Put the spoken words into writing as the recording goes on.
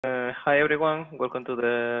Hi everyone, welcome to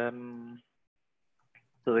the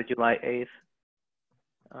July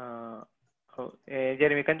 8th.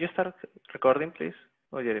 Jeremy, can you start recording, please?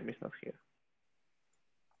 Oh, Jeremy's not here.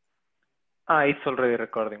 It's already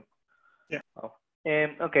recording. Yeah. Oh.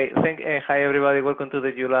 Okay. Hi everybody, welcome to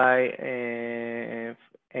the July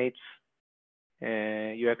 8th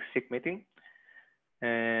UX SIG meeting.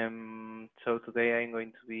 So today I'm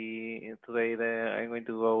going to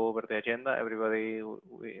go over the agenda. Everybody,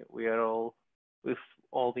 we've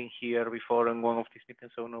all been here before in one of these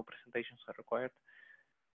meetings, so no presentations are required.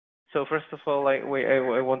 So first of all, I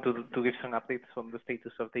want to give some updates on the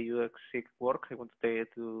status of the UX SIG work. I want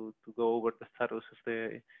to go over the status of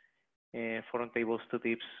the forum tables to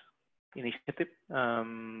tips initiative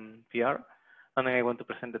PR. And then I want to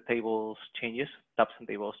present the tables changes, tabs and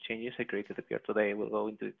tables changes. I created the PR today. We'll go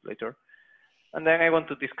into it later. And then I want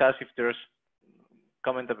to discuss if there's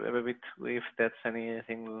comment a bit if that's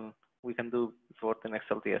anything we can do for the next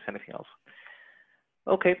LTS, anything else.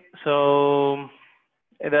 Okay, so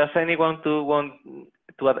does anyone want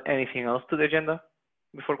to add anything else to the agenda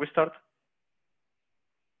before we start?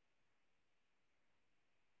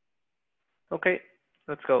 Okay.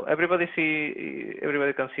 Let's go. Everybody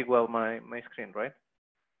can see well my screen, right?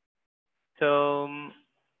 So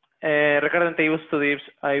regarding tables to tips,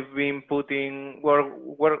 I've been putting where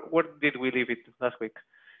did we leave it last week?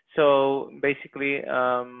 So basically,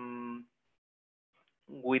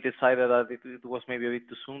 we decided that it was maybe a bit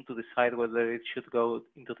too soon to decide whether it should go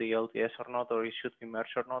into the LTS or not, or it should be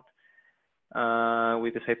merged or not.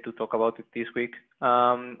 We decided to talk about it this week.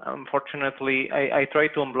 Unfortunately, I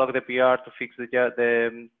tried to unblock the PR to fix the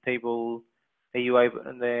table, the UI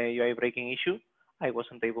breaking issue. I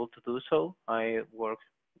wasn't able to do so. I worked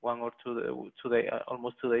almost 2 days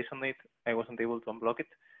on it. I wasn't able to unblock it.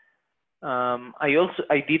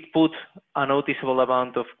 I did put a noticeable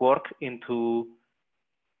amount of work into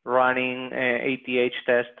running ATH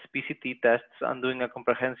tests, PCT tests, and doing a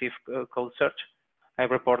comprehensive code search. I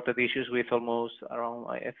reported issues with almost around,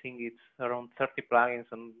 I think it's around 30 plugins,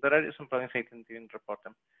 and there are some plugins I didn't even report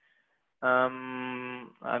them.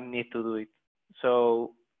 I need to do it.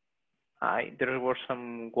 So there was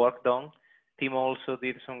some work done. Tim also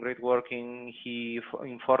did some great work in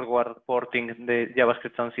forward porting the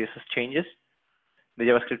JavaScript and CSS changes. The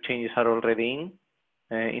JavaScript changes are already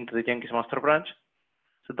into the Jenkins master branch.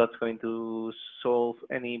 So that's going to solve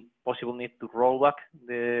any possible need to roll back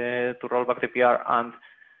the PR and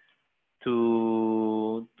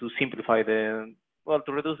to simplify to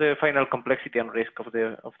reduce the final complexity and risk of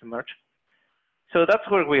the merge. So that's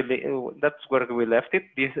where we left it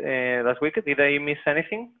this last week. Did I miss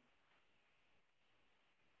anything?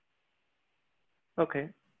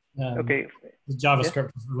 Okay. Okay. The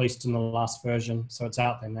JavaScript was released in the last version, so it's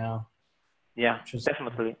out there now. Yeah,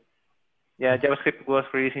 definitely. Yeah, JavaScript was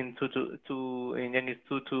released in Jenkins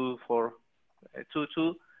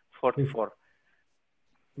 2.2.44.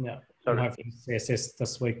 Yeah, and hopefully CSS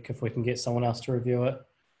this week if we can get someone else to review it,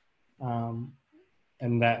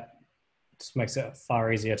 and that just makes it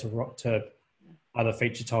far easier to either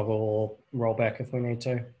feature toggle or roll back if we need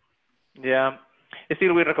to. Yeah,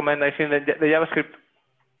 still we recommend. I think that the JavaScript,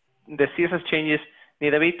 the CSS changes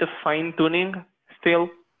need a bit of fine tuning still.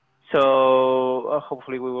 So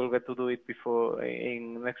hopefully we will get to do it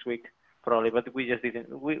in next week probably, but we just didn't.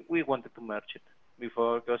 We wanted to merge it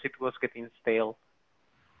before because it was getting stale.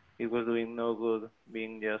 It was doing no good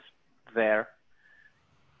being just there.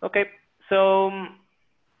 Okay, so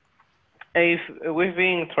if we've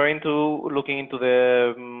been trying to looking into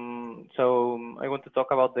the, so I want to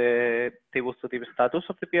talk about the tables to tip status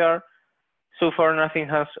of the PR. So far, nothing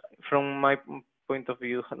has, from my point of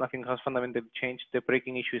view, nothing has fundamentally changed. The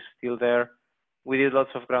breaking issue is still there. We did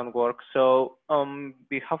lots of groundwork. So on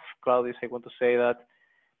behalf of Cloudbiz, I want to say that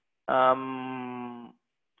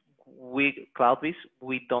Cloudbiz,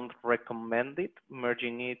 we don't recommend it,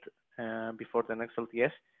 merging it before the next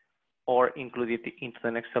LTS or include it into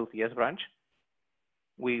the next LTS branch.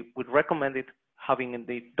 We would recommend it having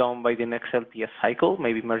it done by the next LTS cycle,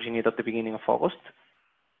 maybe merging it at the beginning of August.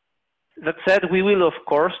 That said, we will, of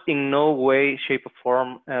course, in no way, shape, or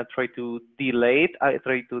form try to delay it. I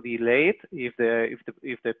try to delay it if the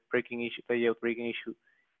breaking issue, the layout breaking issue,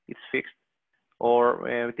 is fixed, or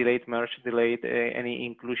delayed merge, delayed any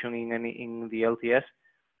inclusion in the LTS.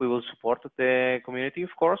 We will support the community,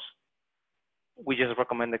 of course. We just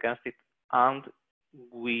recommend against it, and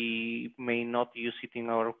we may not use it in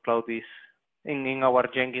our Cloudbiz, in our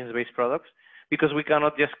Jenkins-based products, because we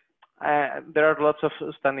cannot just. There are lots of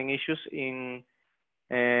standing issues in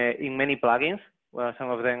many plugins. Well,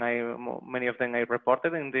 many of them I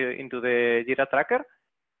reported into the Jira tracker,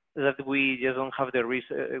 that we just don't have the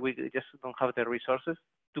resources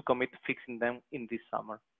to commit fixing them in this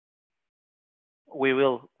summer. We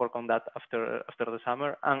will work on that after the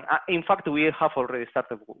summer, and in fact, we have already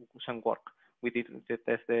started some work. We did the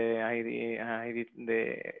test. I did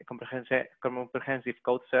the comprehensive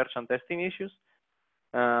code search and testing issues,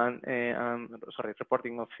 and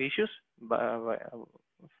reporting of issues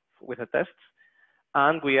with the tests.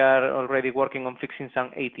 And we are already working on fixing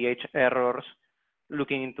some ATH errors,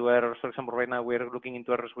 looking into errors. For example, right now we're looking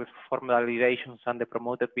into errors with form validations and the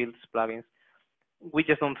promoted builds plugins. We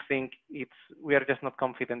just don't think we are just not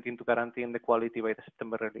confident into guaranteeing the quality by the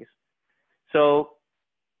September release. So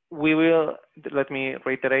we will, let me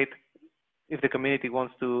reiterate, if the community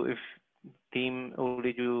wants to, if Tim,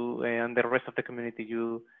 Uli, you, and the rest of the community,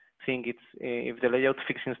 you think if the layout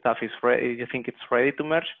fixing stuff is ready, you think it's ready to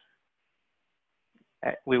merge,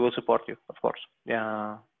 we will support you, of course.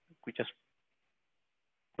 Yeah, we just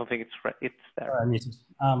don't think it's there. You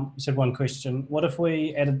said one question. What if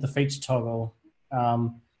we added the feature toggle?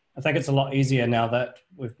 I think it's a lot easier now that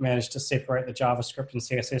we've managed to separate the JavaScript and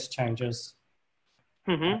CSS changes.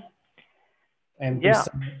 Mm-hmm. And yeah,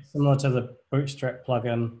 similar to the Bootstrap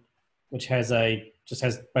plugin, which just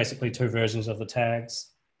has basically 2 versions of the tags.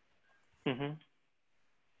 Mm-hmm.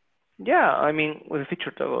 Yeah, I mean, with a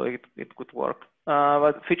feature toggle, it could work.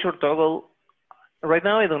 But feature toggle, right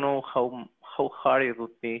now, I don't know how hard it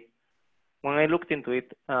would be. When I looked into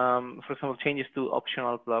it, for example, changes to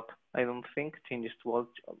optional block, I don't think changes to,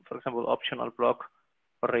 for example, optional block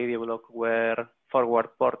or radio block were forward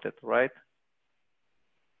ported, right?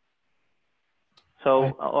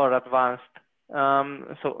 So, or advanced.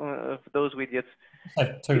 Those widgets.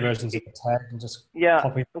 Have 2 versions of the tag and just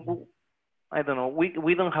copy. I don't know.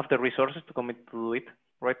 We don't have the resources to commit to do it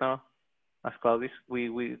right now as Cloudis.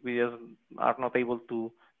 We just are not able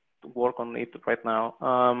to work on it right now.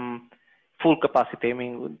 Full capacity, I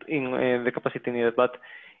mean, in the capacity needed. But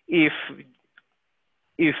if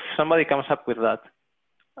somebody comes up with that,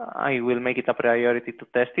 I will make it a priority to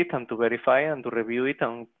test it and to verify and to review it,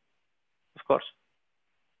 and of course.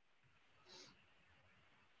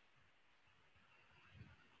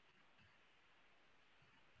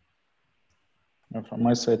 From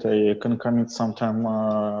my side, I can commit sometime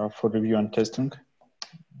for review and testing.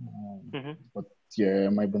 But yeah,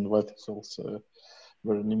 my bandwidth is also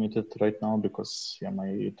very limited right now because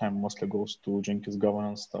my time mostly goes to Jenkins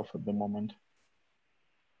governance stuff at the moment.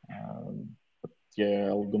 But yeah,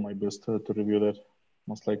 I'll do my best to review that.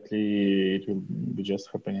 Most likely it will be just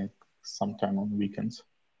happening sometime on weekends.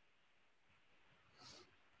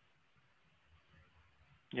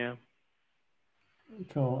 Yeah.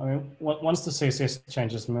 Cool. I mean, once the CSS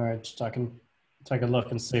changes merged, I can take a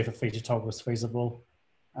look and see if a feature toggle was feasible.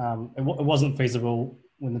 It wasn't feasible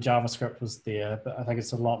when the JavaScript was there, but I think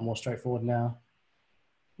it's a lot more straightforward now.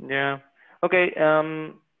 Yeah. Okay.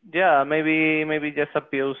 Yeah. Maybe just a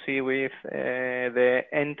POC with the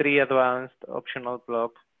entry advanced optional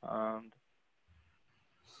block.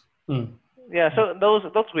 Yeah. So those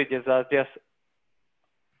widgets are just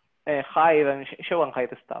hide and show and hide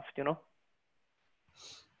the stuff, you know.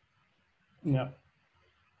 Yeah.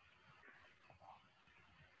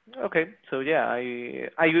 Okay, so yeah, I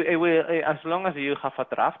will, as long as you have a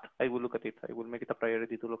draft, I will look at it. I will make it a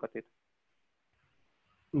priority to look at it.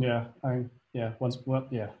 Yeah, I'll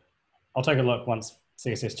take a look once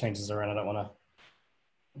CSS changes around. I don't want to,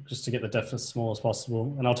 just to get the diff as small as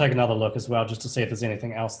possible. And I'll take another look as well, just to see if there's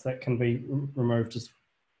anything else that can be removed, just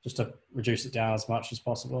to reduce it down as much as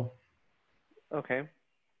possible. Okay.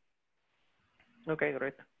 Okay,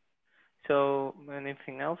 great. So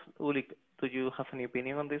anything else? Uli, do you have any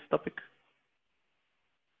opinion on this topic?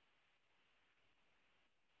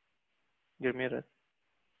 You're muted.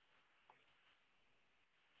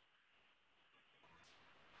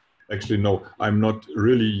 Actually, no, I'm not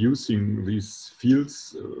really using these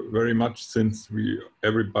fields very much since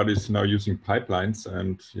everybody's now using pipelines,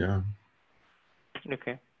 and yeah.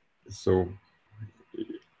 Okay. So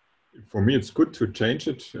for me, it's good to change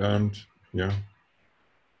it, and yeah.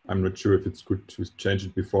 I'm not sure if it's good to change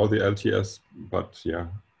it before the LTS, but yeah,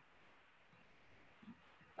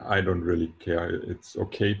 I don't really care. It's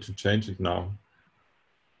okay to change it now.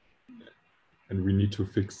 And we need to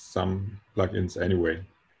fix some plugins anyway.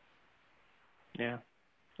 Yeah,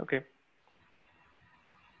 okay.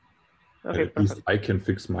 Okay, at least I can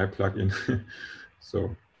fix my plugin.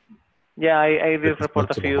 So. Yeah, I did report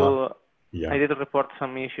a few. Yeah. I did report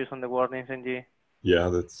some issues on the warnings NG. Yeah,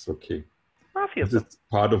 that's okay. This is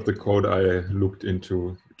part of the code I looked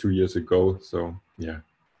into 2 years ago, so yeah.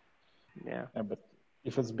 Yeah. But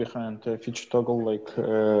if it's behind a feature toggle like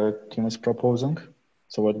Tim is proposing,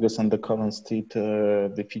 So I guess on the current state,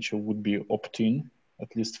 the feature would be opt-in,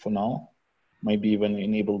 at least for now. Maybe even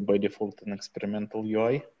enabled by default in experimental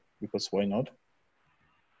UI, because why not?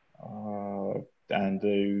 And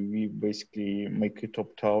we basically make it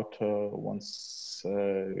opt out once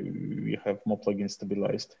we have more plugins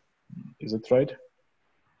stabilized. Is it right?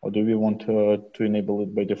 Or do we want to enable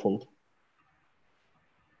it by default?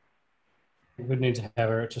 We would need to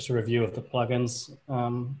have just a review of the plugins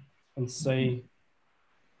and see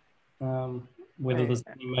whether there's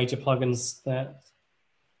any major plugins that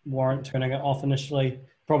warrant turning it off initially.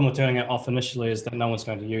 The problem with turning it off initially is that no one's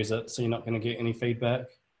going to use it, so you're not going to get any feedback.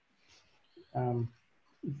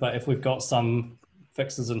 But if we've got some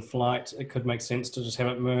fixes in flight, it could make sense to just have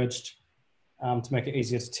it merged to make it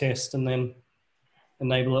easier to test and then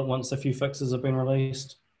enable it once a few fixes have been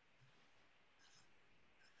released.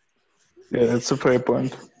 Yeah, that's a fair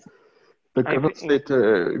point. The current state,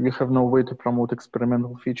 we have no way to promote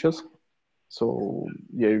experimental features. So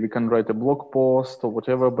yeah, we can write a blog post or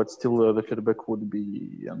whatever, but still the feedback would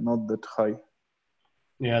be not that high.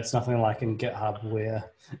 Yeah, it's nothing like in GitHub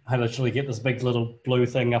where I literally get this big little blue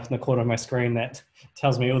thing up in the corner of my screen that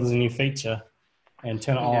tells me, oh, there's a new feature, and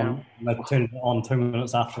turn it on. And I turn it on 2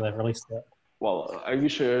 minutes after they've released it. Well, I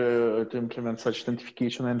wish to implement such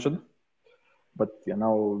authentication engine, but yeah,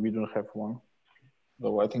 now we don't have one.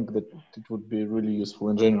 Though I think that it would be really useful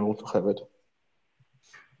in general to have it.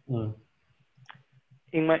 Mm.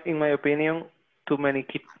 In my opinion, too many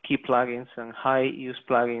key plugins and high use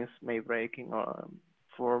plugins may break in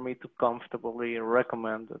for me to comfortably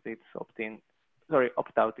recommend that it's opt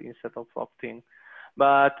out instead of opt-in.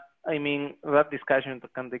 But I mean, that discussion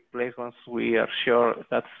can take place once we are sure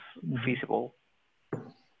that's feasible.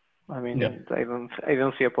 I mean, yeah. I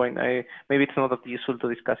don't see a point. Maybe it's not that useful to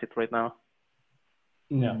discuss it right now.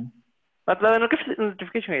 Yeah. But the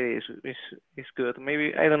notification idea is good.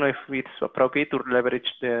 Maybe I don't know if it's appropriate to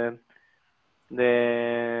leverage the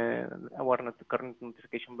current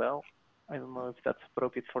notification bell. I don't know if that's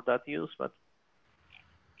appropriate for that use, but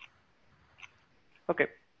okay.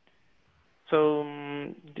 So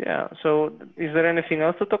yeah. So is there anything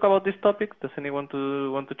else to talk about this topic? Does anyone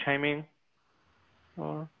want to chime in?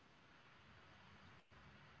 Or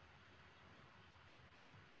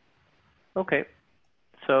okay.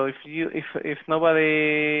 So if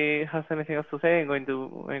nobody has anything else to say, I'm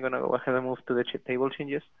gonna go ahead and move to the table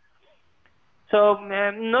changes. So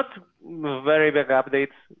not very big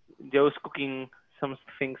updates. Joe's cooking some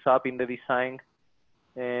things up in the design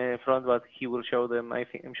front, but he will show them.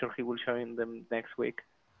 I'm sure he will show them next week.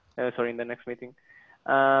 Sorry, in the next meeting.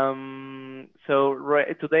 So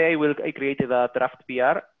today I created a draft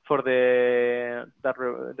PR for the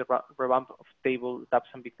revamp of tabs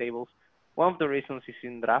and big tables. One of the reasons it's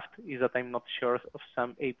in draft is that I'm not sure of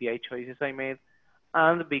some API choices I made,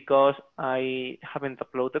 and because I haven't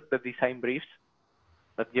uploaded the design briefs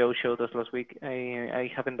that Joe showed us last week, I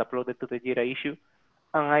haven't uploaded to the Jira issue,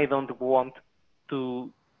 and I don't want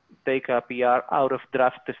to take a PR out of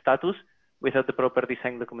draft status without the proper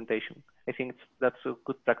design documentation. I think that's a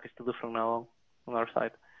good practice to do from now on our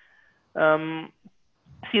side.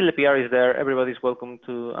 Still, the PR is there. Everybody's welcome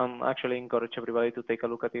to actually encourage everybody to take a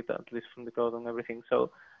look at it, at least from the code and everything.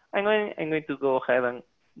 So I'm going to go ahead and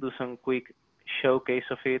do some quick showcase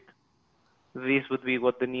of it. This would be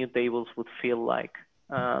what the new tables would feel like.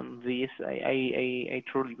 I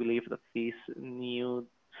truly believe that these new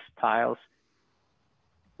styles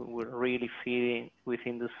will really fit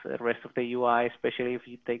within the rest of the UI, especially if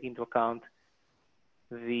you take into account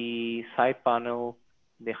the side panel,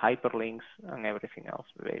 the hyperlinks, and everything else,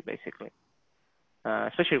 basically.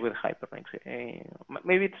 Especially with hyperlinks.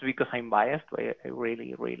 Maybe it's because I'm biased, but I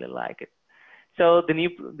really, really like it. So this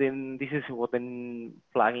is what the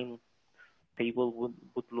plugin table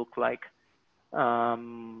would look like. For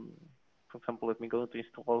example, let me go to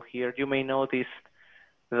install here. You may notice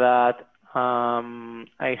that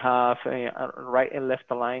I have right and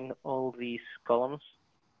left aligned all these columns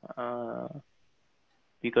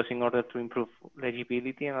because in order to improve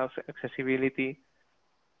legibility and accessibility,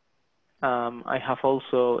 I have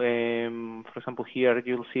also, for example, here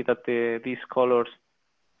you'll see that this color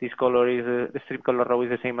is the strip color row is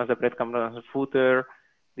the same as the breadcrumb footer.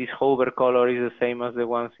 This hover color is the same as the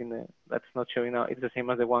ones that's not showing now. It's the same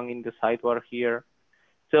as the one in the sidebar here.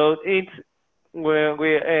 So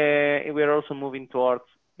we're also moving towards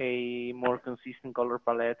a more consistent color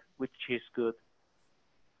palette, which is good.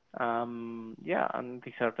 Yeah, and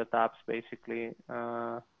these are the tabs basically.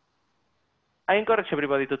 I encourage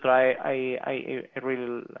everybody to try.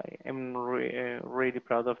 I'm really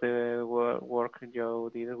proud of the work Joe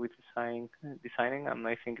did with designing, and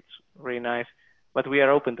I think it's really nice. But we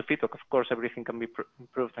are open to feedback. Of course, everything can be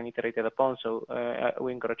improved and iterated upon. So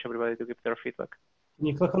we encourage everybody to give their feedback. Can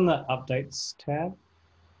you click on the updates tab?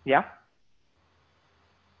 Yeah.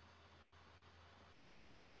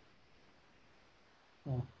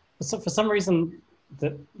 For some reason,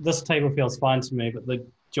 this table feels fine to me, but the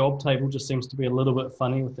job table just seems to be a little bit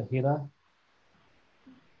funny with the header.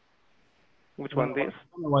 Which one, this? I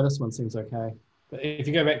don't know why this one seems okay. But if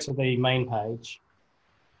you go back to the main page,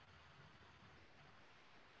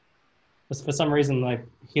 for some reason, the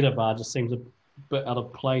header bar just seems a bit out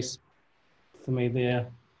of place for me there.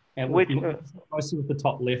 And mostly with the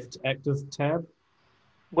top left active tab.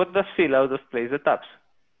 What does feel out of place? The tabs?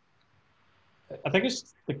 I think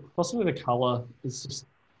it's possibly the color is just,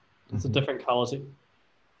 it's a different color to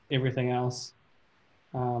everything else.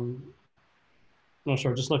 Not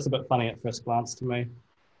sure, it just looks a bit funny at first glance to me.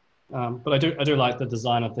 But I do like the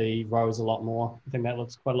design of the rows a lot more. I think that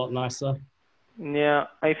looks quite a lot nicer. Yeah,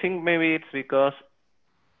 I think maybe it's because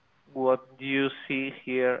what you see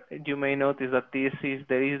here, you may notice that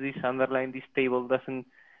there is this underline, this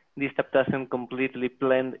tab doesn't completely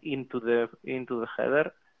blend into the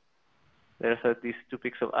header. There's these 2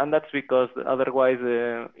 pixels, and that's because otherwise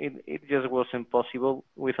it just wasn't possible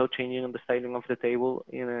without changing the styling of the table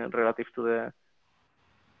relative to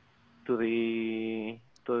the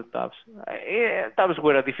tabs. Tabs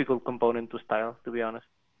were a difficult component to style, to be honest.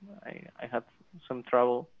 I had some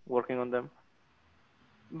trouble working on them.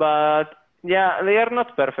 But yeah, they are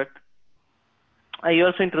not perfect. I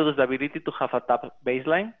also introduced the ability to have a tab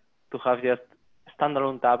baseline, to have just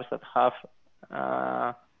standalone tabs that have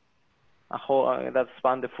a whole that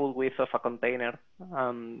span the full width of a container,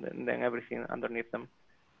 and then everything underneath them.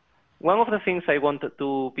 One of the things I wanted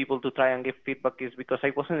people to try and give feedback is because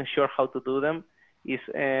I wasn't sure how to do them. Is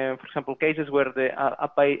for example cases where a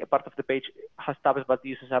part of the page has tabs but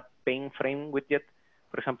uses a pane frame widget.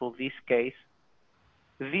 For example, this case.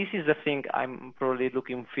 This is the thing I'm probably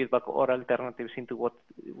looking feedback or alternatives into what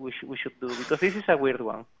we should do, because this is a weird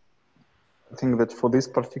one. I think that for this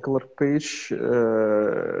particular page,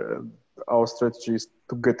 our strategy is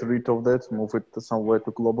to get rid of that, move it somewhere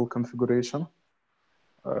to global configuration.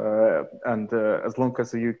 And as long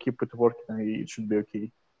as you keep it working, it should be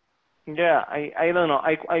okay. Yeah, I don't know.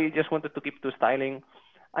 I just wanted to keep to styling.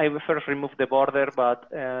 I first removed the border, but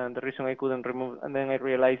the reason I couldn't remove, and then I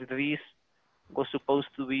realized this was supposed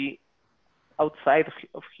to be outside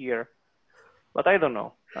of here, but I don't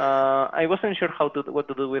know. I wasn't sure what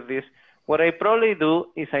to do with this. What I probably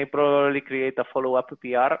do is I probably create a follow-up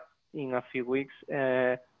PR in a few weeks,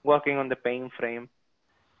 working on the pane frame,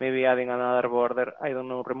 maybe adding another border. I don't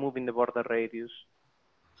know, removing the border radius.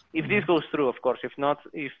 If this goes through, of course. If not,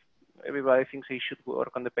 if everybody thinks I should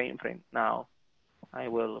work on the pane frame now, I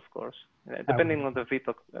will, of course, depending on the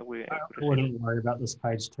feedback that we receive. I wouldn't worry about this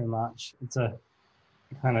page too much. It's a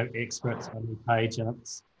kind of experts-only page, and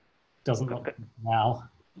it doesn't look good now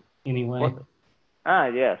anyway. What?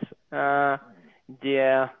 Yes.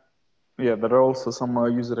 Yeah. Yeah, there are also some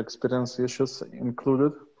user experience issues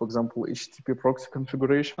included. For example, HTTP proxy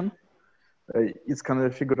configuration. It's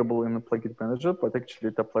configurable in the plugin manager, but actually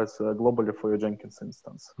it applies globally for your Jenkins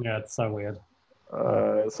instance. Yeah, it's so weird.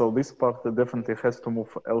 So this part definitely has to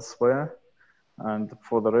move elsewhere. And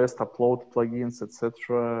for the rest, upload plugins,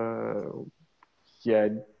 etc. Yeah,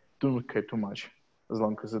 don't care too much as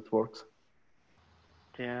long as it works.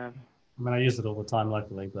 Yeah. I mean, I use it all the time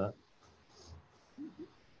locally, but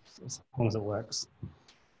as long as it works.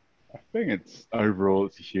 I think it's overall,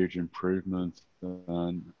 it's a huge improvement.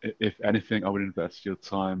 And if anything, I would invest your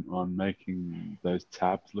time on making those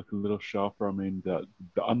tabs look a little sharper. I mean, the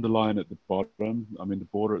underline at the bottom, I mean, the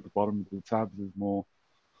border at the bottom of the tabs is more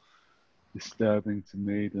disturbing to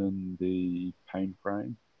me than the pane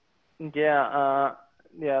frame. Yeah.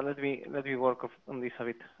 Yeah. Let me work on this a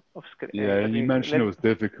bit. Yeah, you mentioned it was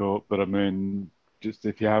difficult, but I mean, just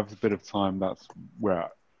if you have a bit of time, that's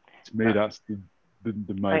where, to me, that's the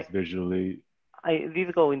most visually. I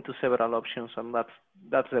did go into several options, and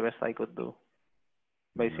that's the best I could do,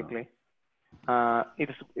 basically. Yeah.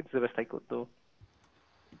 It's the best I could do.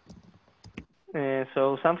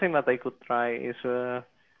 So something that I could try is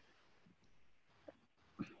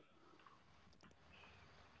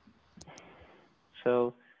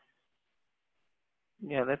so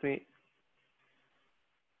yeah,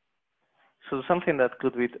 so something that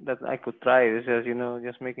I could try is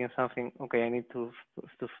just making something. Okay, I need to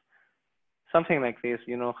something like this,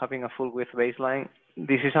 having a full width baseline.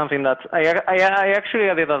 This is something that I actually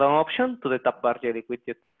added an option to the tab bar Jelly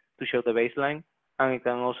widget to show the baseline, and it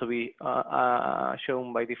can also be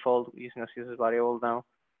shown by default using a CSS variable now.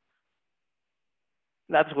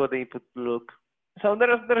 That's what it would look. So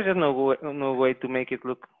there's just no way to make it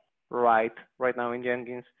look right now in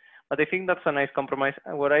Jenkins. But I think that's a nice compromise.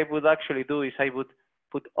 And what I would actually do is I would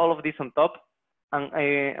put all of this on top,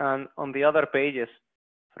 and on the other pages,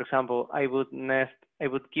 for example, I would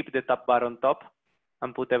keep the tab bar on top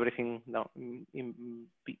and put everything down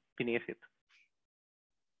beneath it.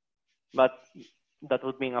 But that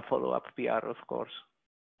would mean a follow-up PR, of course.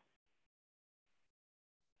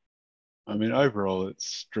 I mean, overall, it's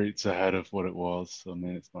streets ahead of what it was. I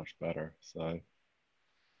mean, it's much better. So,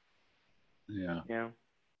 yeah. Yeah.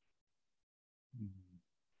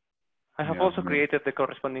 I have also created the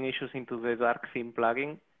corresponding issues into the dark theme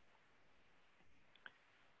plugin.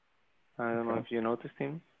 I don't know if you noticed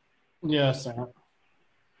him. Yes.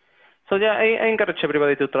 So yeah, I encourage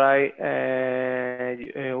everybody to try,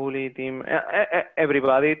 Uli, Tim,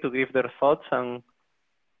 everybody to give their thoughts, and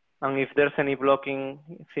if there's any blocking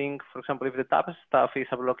thing, for example, if the tab stuff is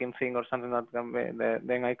a blocking thing or something that can be,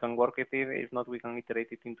 then I can work with it. If not, we can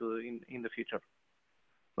iterate it in the future.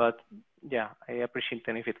 But yeah, I appreciate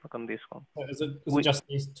any feedback on this one. Is it just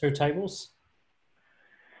these two tables?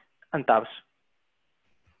 And tabs.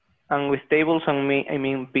 And with tables, I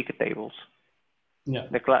mean big tables. Yeah.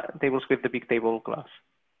 The tables with the big table class.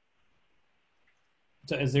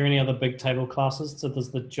 So is there any other big table classes? So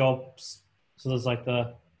there's the jobs. So there's like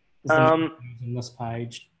the in this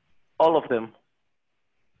page. All of them.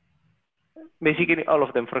 Basically, all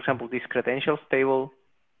of them. For example, this credentials table.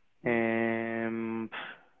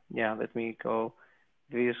 Yeah, let me go.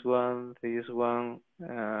 This one, system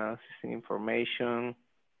information,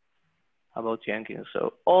 about Jenkins.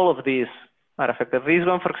 So all of these are affected. This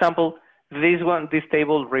one, for example, this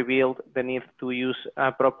table revealed the need to use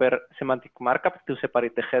a proper semantic markup to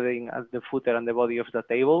separate the heading as the footer and the body of the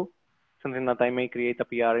table. Something that I may create a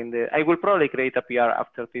PR I will probably create a PR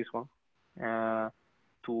after this one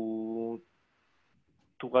to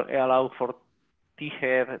allow for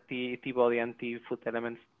T-head, T-body, and T-foot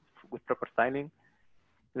elements with proper styling.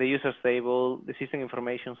 The users table, the system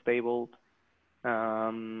information table,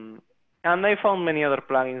 and I found many other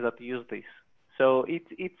plugins that use this. So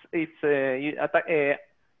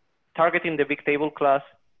targeting the big table class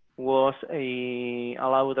was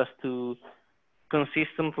allowed us to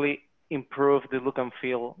consistently improve the look and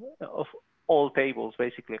feel of all tables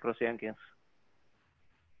basically across Jenkins.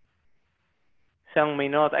 Some may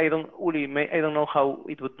not. I don't know how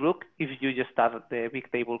it would look if you just add the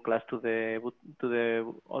big table class to the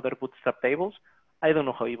other bootstrap tables. I don't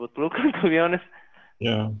know how it would look, to be honest.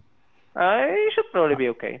 Yeah. It should probably be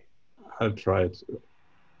okay. I'll try it.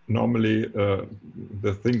 Normally,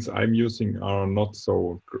 the things I'm using are not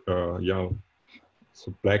so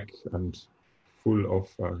so black and full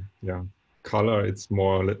of color. It's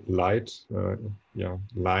more light,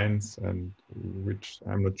 lines, and which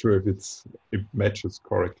I'm not sure if it matches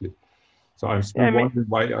correctly. So I'm still wondering,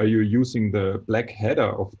 why are you using the black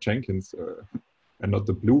header of Jenkins and not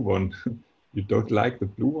the blue one? You don't like the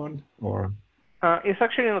blue one, or? It's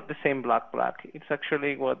actually not the same black. It's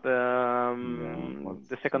actually what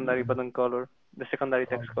the secondary button color, the secondary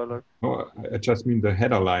text color. No, I just mean the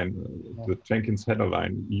header line, the Jenkins header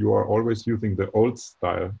line. You are always using the old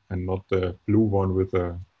style and not the blue one with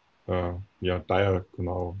a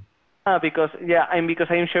diagonal. Because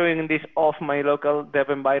I'm showing this off my local dev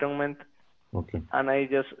environment. Okay. And it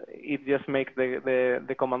just makes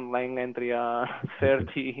the command line entry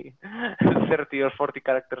 30 or 40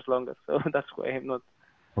 characters longer. So that's why I'm not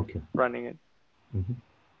running it.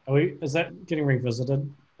 Mm-hmm. Is that getting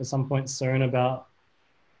revisited at some point soon, about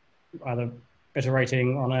either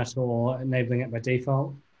iterating on it or enabling it by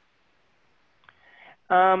default?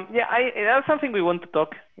 That's something we want to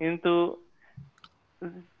talk into.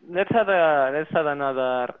 Let's add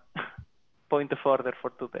another point of order for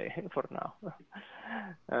today, for now.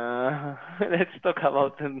 Let's talk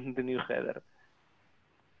about the new header,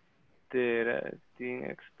 the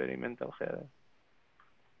experimental header.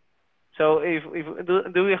 So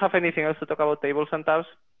do we have anything else to talk about tables and tabs?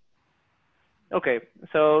 Okay,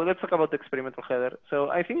 so let's talk about the experimental header. So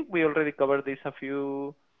I think we already covered this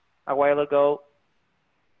a while ago.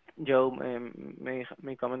 Joe may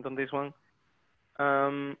comment on this one.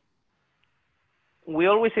 We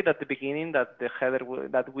always said at the beginning that the header,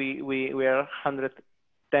 that we are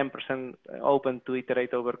 110% open to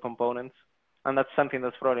iterate over components, and that's something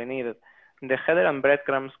that's probably needed. The header and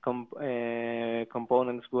breadcrumbs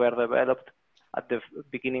components were developed at the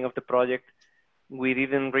beginning of the project. We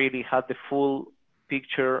didn't really have the full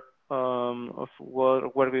picture of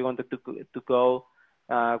where we wanted to go,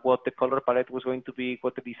 what the color palette was going to be,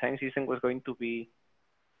 what the design system was going to be.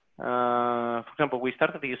 For example, we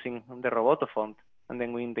started using the Roboto font, and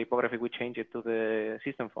then in typography we change it to the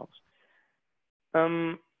system fonts.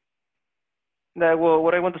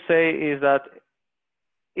 What I want to say is that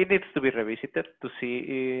it needs to be revisited to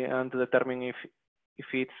see and to determine if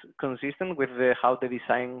it's consistent with how the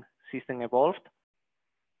design system evolved,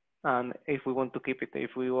 and if we want to keep it.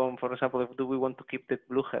 If we want, for example, do we want to keep the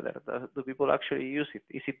blue header? Do people actually use it?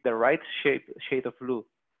 Is it the right shade of blue?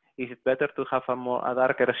 Is it better to have a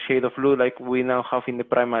darker shade of blue like we now have in the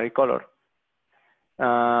primary color?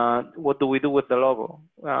 What do we do with the logo?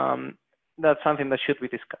 That's something that should be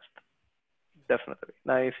discussed. Definitely.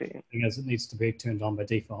 I think it needs to be turned on by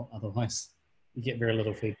default, otherwise you get very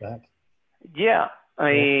little feedback. Yeah,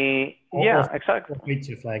 exactly.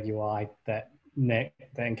 Feature flag UI that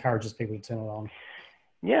encourages people to turn it on.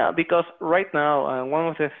 Yeah, because right now one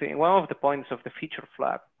of the points of the feature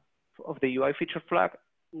flag, of the UI feature flag,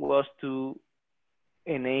 was to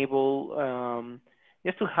enable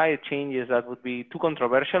just to hide changes that would be too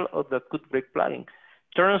controversial or that could break plugins.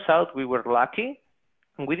 Turns out we were lucky,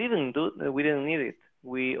 and we didn't need it.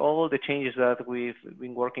 All the changes that we've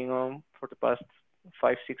been working on for the past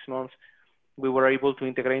 5-6 months, we were able to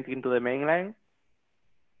integrate into the mainline,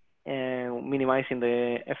 and minimizing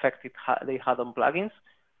the effect they had on plugins.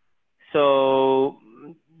 So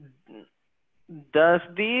does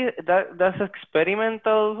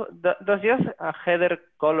just a header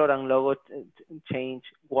color and logo change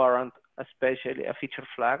warrant especially a feature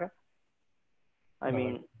flag? I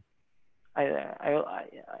mean, I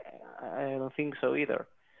don't think so either.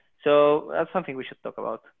 So that's something we should talk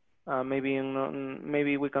about. Maybe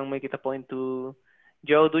we can make it a point to.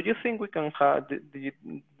 Joe, do you think we can have? Do you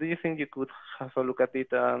think you could have a look at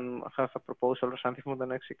it and have a proposal or something for the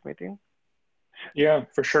next SIG meeting? Yeah,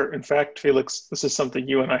 for sure. In fact, Felix, this is something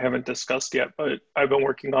you and I haven't discussed yet, but I've been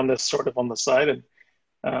working on this sort of on the side, and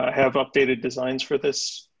have updated designs for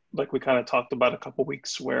this. Like we kind of talked about a couple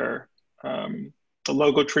weeks, where the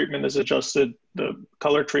logo treatment is adjusted, the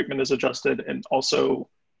color treatment is adjusted, and also,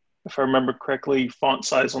 if I remember correctly, font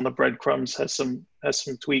size on the breadcrumbs has some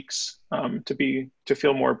tweaks to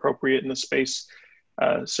feel more appropriate in the space.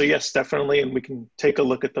 So yes, definitely, and we can take a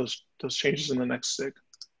look at those changes in the next SIG.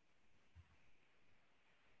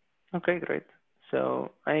 Okay, great.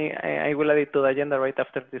 So I will add it to the agenda right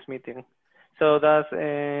after this meeting. So is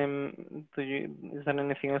there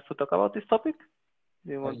anything else to talk about this topic?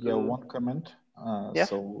 Do you want one comment. Yeah?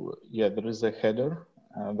 So yeah, there is a header.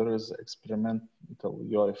 There is experimental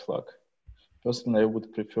UI flag. Personally, I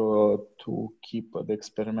would prefer to keep the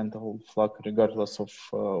experimental flag regardless of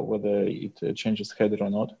whether it changes header or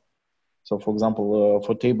not. So for example,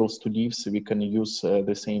 for tables to divs, we can use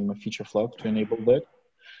the same feature flag to enable that,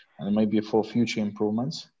 and maybe for future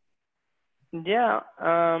improvements. Yeah.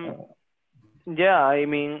 Yeah, I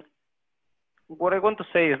mean, what I want to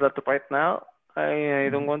say is that right now, I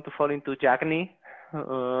don't want to fall into Jackney.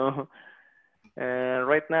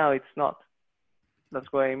 Right now, it's not.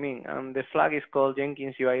 That's what I mean. The flag is called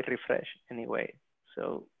Jenkins UI refresh anyway.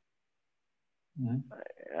 So,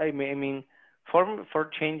 I mean, for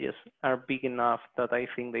changes are big enough that I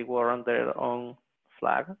think they warrant their own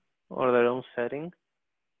flag or their own setting.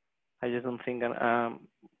 I just don't think, and I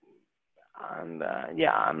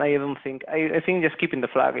don't think. I think just keeping the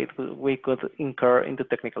flag, we could incur into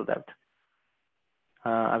technical debt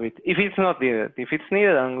a bit. If it's not needed, if it's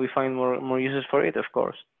needed, and we find more uses for it, of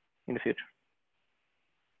course, in the future.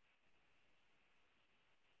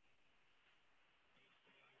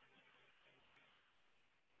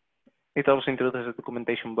 It also introduces a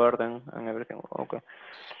documentation burden and everything. Okay.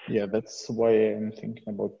 Yeah, that's why I'm thinking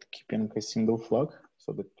about keeping a single flag,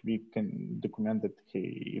 so that we can document that,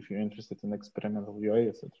 hey, if you're interested in experimental UI,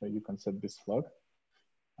 etc., you can set this flag.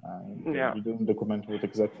 Yeah. You don't document what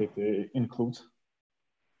exactly it includes.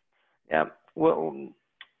 Yeah. Well,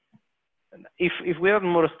 if we have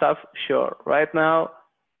more stuff, sure. Right now,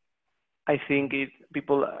 I think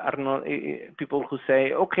people who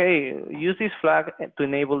say, okay, use this flag to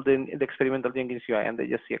enable the experimental Jenkins UI, and they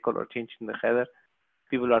just see a color change in the header.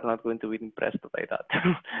 People are not going to be impressed by that,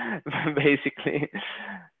 basically.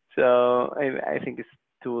 So I think it's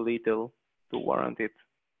too little to warrant it.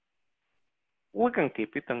 We can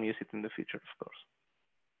keep it and use it in the future, of course.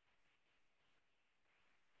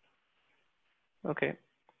 Okay.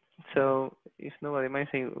 So if nobody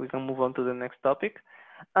minds, we can move on to the next topic.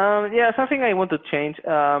 Yeah, something I want to change.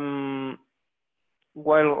 While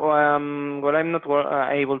I'm not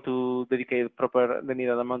able to dedicate the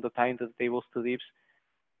needed amount of time to the tables to divs,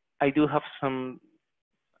 I do have some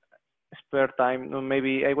spare time.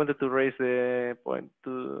 Maybe I wanted to raise the point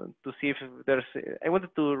to see if there's. I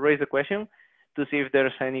wanted to raise the question to see if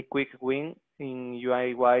there's any quick win in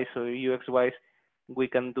UI wise or UX wise we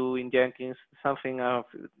can do in Jenkins something of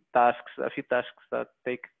tasks, a few tasks that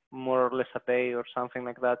take more or less a day or something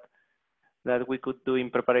like that, that we could do in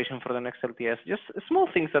preparation for the next LTS. Just small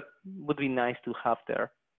things that would be nice to have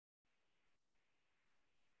there.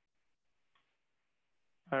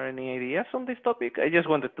 Are any ideas on this topic? I just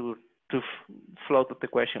wanted to float the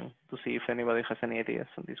question to see if anybody has any ideas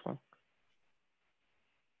on this one.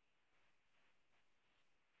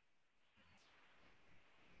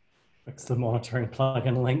 Fix the monitoring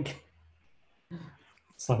plugin link.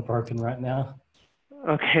 It's so broken right now.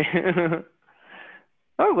 Okay.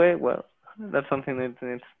 Okay, well, that's something that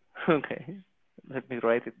needs, okay. Let me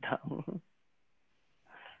write it down.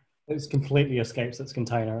 It completely escapes its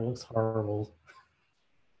container. It looks horrible.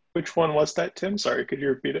 Which one was that, Tim? Sorry, could you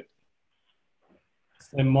repeat it? It's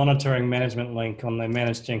the monitoring management link on the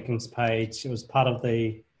Manage Jenkins page. It was part of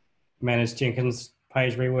the Manage Jenkins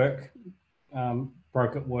page rework.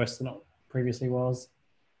 Broke it worse than it previously was.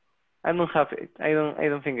 I don't have it. I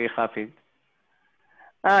don't think I have it.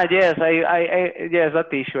 Ah, yes, yes,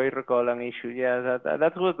 that issue. I recall an issue. Yeah,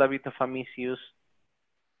 that was a bit of a misuse,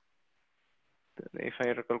 if I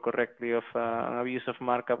recall correctly, of an abuse of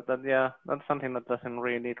markup. That, yeah, that's something that doesn't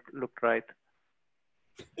really look right.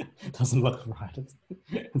 It doesn't look right.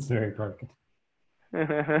 It's very broken.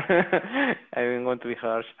 I didn't want to be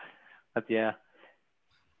harsh, but yeah.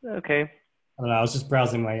 Okay. I don't know. I was just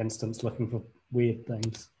browsing my instance looking for weird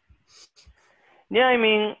things. Yeah, I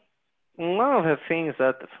mean, one of the things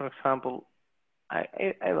that, for example, I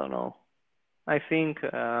don't know. I think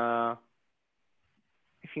that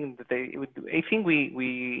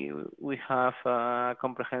we have a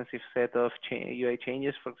comprehensive set of UI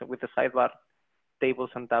changes, for example, with the sidebar,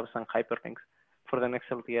 tables and tabs and hyperlinks for the next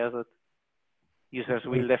LTS that users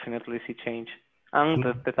will definitely see change, and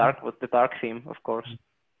the dark theme, of course.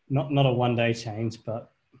 Not a one-day change,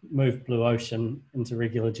 but move Blue Ocean into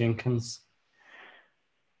regular Jenkins.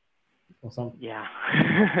 Or something. Yeah,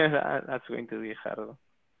 that's going to be hard.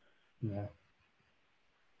 Yeah.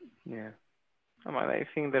 Yeah. I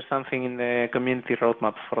think there's something in the community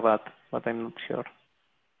roadmap for that, but I'm not sure.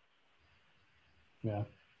 Yeah.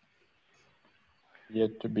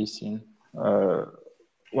 Yet to be seen.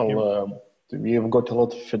 We've got a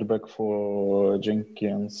lot of feedback for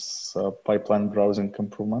Jenkins pipeline browsing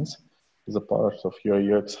improvements as a part of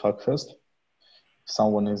your UX Hackfest. If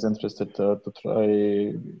someone is interested to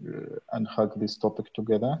try and hack this topic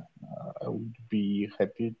together, I would be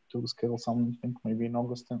happy to scale something maybe in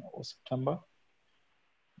August or September.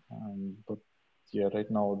 But yeah,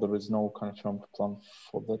 right now there is no confirmed plan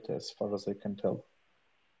for that as far as I can tell.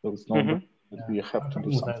 There is no that we have to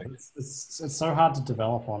do something. It's so hard to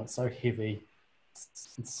develop on. It's so heavy.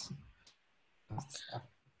 It's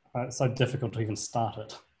so difficult to even start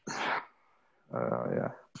it. Yeah.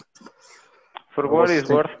 For what it's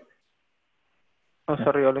worth. Oh,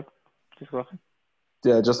 sorry, Oleg. Please go ahead.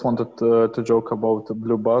 Yeah, I just wanted to joke about the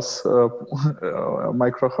Blue Bus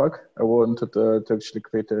micro hack. I wanted to actually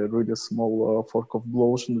create a really small fork of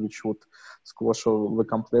Blue Ocean, which would squash all the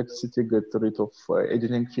complexity, get rid of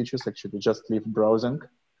editing features, actually just leave browsing,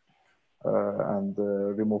 and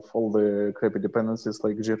remove all the crappy dependencies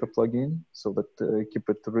like Jira plugin, so that keep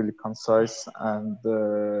it really concise and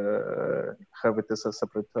have it as a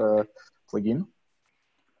separate plugin.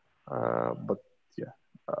 But yeah,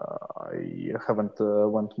 I haven't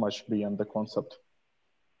went much beyond the concept.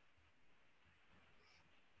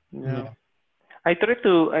 Yeah. I tried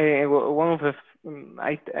to a while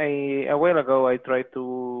ago. I tried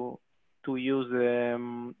to use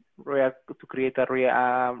React to create a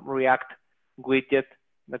React widget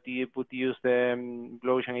that you would use the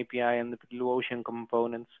Blue Ocean API and the Blue Ocean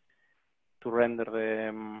components to render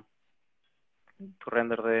the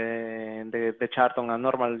chart on a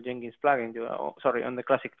normal Jenkins plugin. On the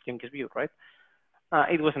classic Jenkins view, right?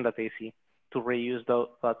 It wasn't that easy to reuse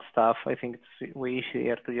that stuff. I think it's way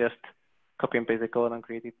easier to just copy and paste the code and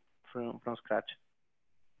create it from scratch.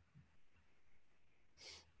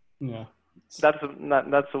 Yeah. That's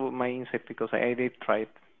my insight, because I did try it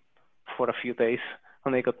for a few days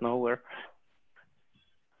and I got nowhere.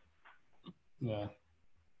 Yeah.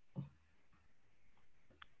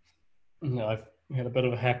 No, I've had a bit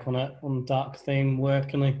of a hack on it on dark theme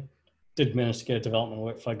work, and I did manage to get a development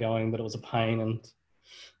workflow going, but it was a pain and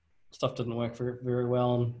stuff didn't work very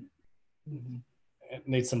well. And it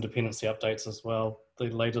needs some dependency updates as well. The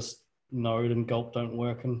latest node and gulp don't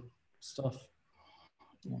work and stuff.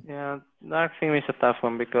 Yeah, dark theme is a tough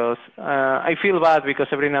one, because I feel bad because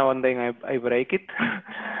every now and then I break it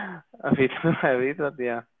a bit, but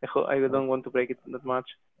yeah, I don't want to break it that much.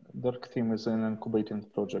 Dark theme is an incubating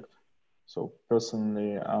project. So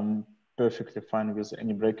personally, I'm perfectly fine with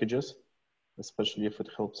any breakages, especially if it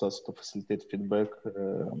helps us to facilitate feedback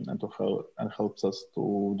and helps us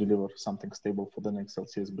to deliver something stable for the next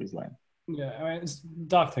LCS baseline. Yeah, I mean,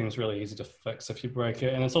 dark theme is really easy to fix if you break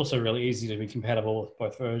it, and it's also really easy to be compatible with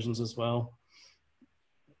both versions as well.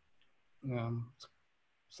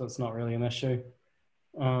 So it's not really an issue.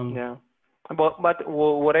 Yeah, but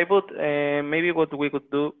what I would maybe what we could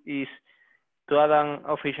do is to add an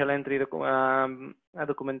official entry, a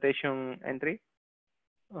documentation entry,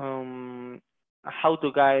 how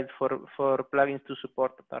to guide for plugins to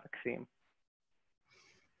support the dark theme.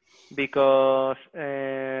 Because,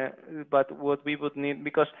 but what we would need,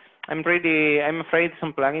 because I'm afraid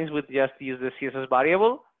some plugins would just use the CSS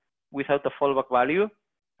variable without a fallback value,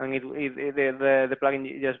 and the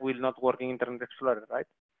plugin just will not work in Internet Explorer, right?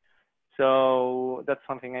 So that's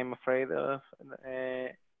something I'm afraid of.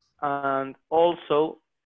 And also,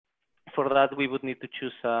 for that, we would need to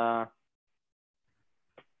choose a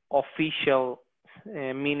official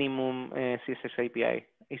minimum CSS API,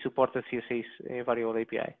 a supported CSS variable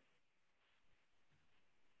API.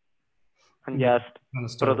 And just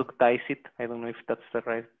productize it. I don't know if that's the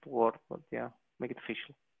right word, but yeah, make it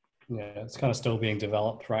official. Yeah, it's kind of still being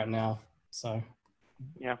developed right now. So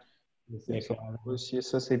yeah. So with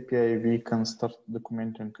CSS API, we can start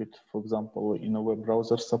documenting it, for example, in a web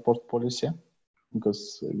browser support policy,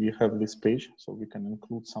 because we have this page, so we can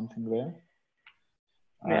include something there.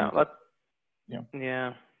 Yeah, but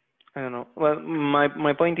yeah, I don't know. Well,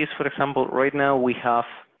 my point is, for example, right now we have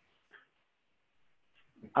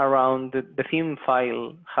around the theme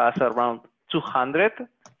file has around 200,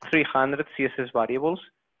 300 CSS variables.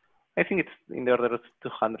 I think it's in the order of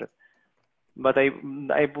 200. But I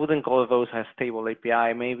wouldn't call those a stable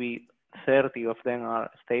API. Maybe 30 of them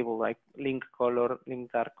are stable, like link color,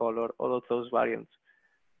 link dark color, all of those variants.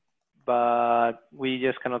 But we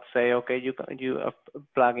just cannot say, okay, you have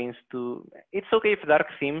plugins to. It's okay if dark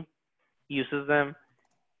theme uses them.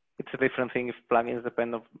 It's a different thing if plugins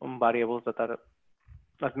depend on variables that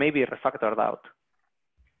may be refactored out.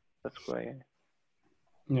 That's why.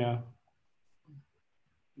 Yeah.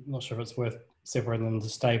 I'm not sure if it's worth separating them to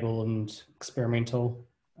stable and experimental,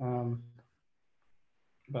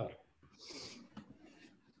 but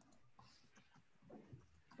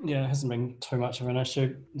yeah, it hasn't been too much of an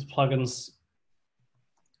issue. The plugins,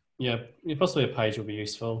 yeah, possibly a page will be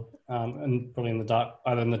useful, and probably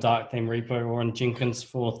either in the dark theme repo or in Jenkins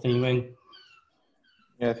for theming.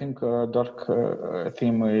 Yeah, I think dark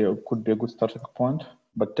theme could be a good starting point,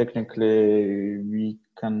 but technically we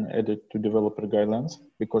can add it to developer guidelines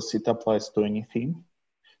because it applies to any theme.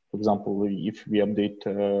 For example, if we update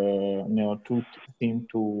Neo2 theme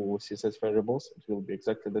to CSS variables, it will be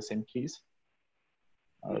exactly the same case.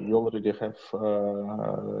 We already have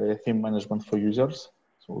a theme management for users.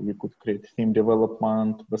 So we could create theme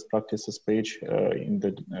development best practices page in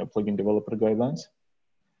the plugin developer guidelines.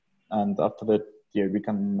 And after that, yeah, we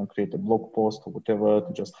can create a blog post or whatever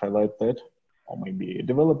to just highlight that, or maybe a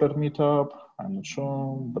developer meetup. I'm not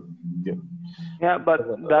sure, but yeah. Yeah, but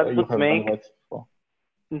that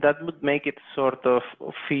would make it sort of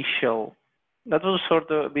official. That would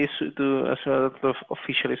sort of be to sort of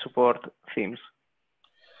officially support themes.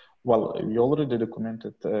 Well, we already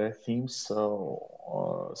documented themes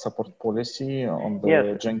support policy on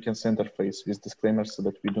the Jenkins interface with disclaimers so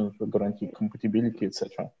that we don't guarantee compatibility,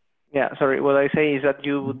 etc. Yeah, sorry. What I say is that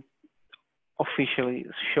you would officially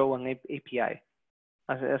show an API.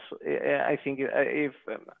 I think if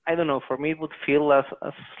I don't know, for me it would feel as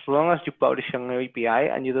long as you publish an API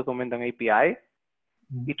and you document an API,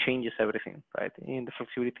 it changes everything, right? In the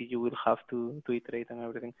flexibility you will have to iterate and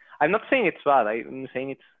everything. I'm not saying it's bad. I'm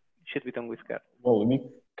saying it should be done with care. Well, we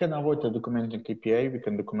can avoid documenting API. We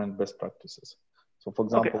can document best practices. So, for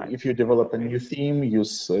example, if you develop a new theme,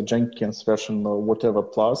 use Jenkins version or whatever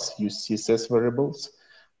plus, use CSS variables,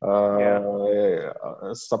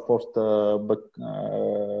 support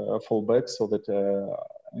fallback so that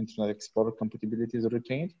Internet Explorer compatibility is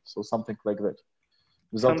retained. So something like that.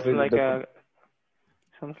 Sounds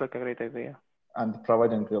like a great idea. And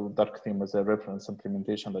providing the dark theme as a reference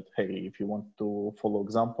implementation that, hey, if you want to follow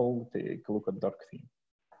example, take a look at dark theme.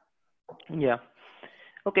 Yeah.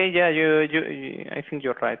 Okay, yeah, I think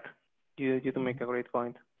you're right. You do make a great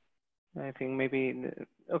point. I think maybe,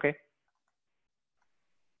 okay.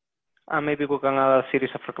 Maybe we can add a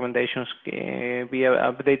series of recommendations,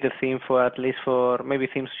 update the theme maybe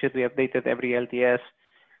themes should be updated every LTS,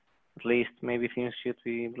 at least, maybe themes should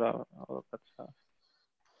be blah, all of that stuff.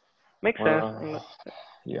 Makes sense.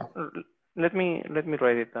 Yeah. Let me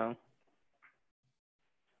write it down.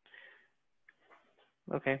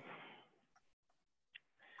 Okay.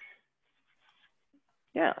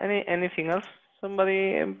 Yeah. Anything else?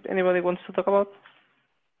 Anybody wants to talk about?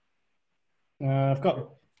 I've got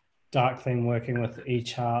dark theme working with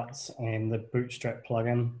eCharts and the Bootstrap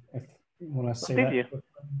plugin. If you want to see Did that. you?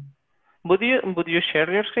 Would you share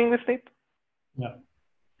your screen with it? Yeah.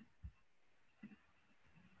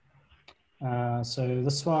 So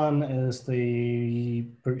this one is the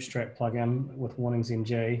Bootstrap plugin with warnings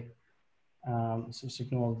NG. So just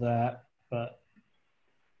ignore that. But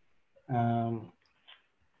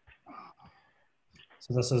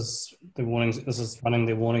so this is the warnings. This is running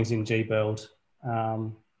the warnings NG build.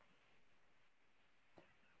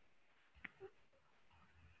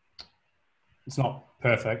 It's not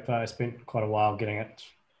perfect, but I spent quite a while getting it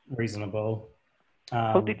reasonable.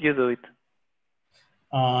 How did you do it?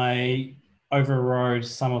 I overrode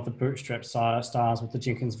some of the Bootstrap styles with the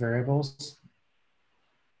Jenkins variables.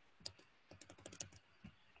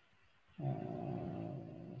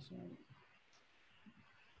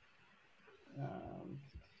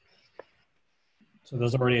 So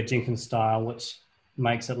there's already a Jenkins style, which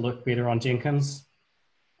makes it look better on Jenkins.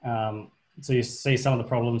 So you see some of the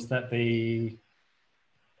problems that the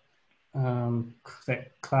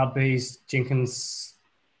that CloudBees Jenkins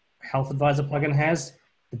Health Advisor plugin has.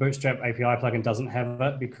 The Bootstrap API plugin doesn't have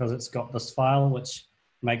it because it's got this file, which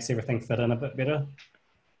makes everything fit in a bit better.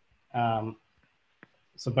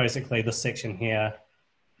 So basically this section here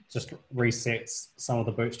just resets some of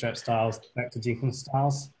the Bootstrap styles back to Jenkins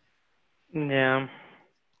styles. Yeah.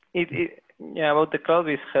 Yeah, about the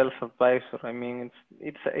CloudBees Health Advisor. I mean,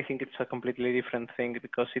 I think it's a completely different thing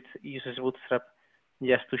because it uses Bootstrap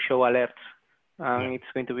just to show alerts, and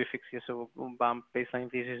it's going to be fixed. So, bump baseline.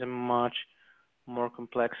 This is a much more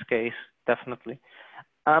complex case, definitely.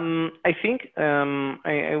 I think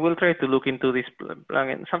I will try to look into this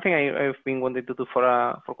plugin. Something I've been wanting to do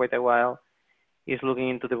for quite a while is looking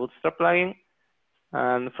into the Bootstrap plugin.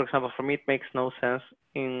 And for example, for me, it makes no sense.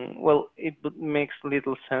 It makes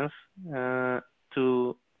little sense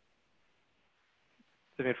to,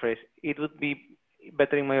 let me rephrase. It would be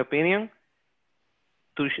better, in my opinion,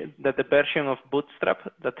 that the version of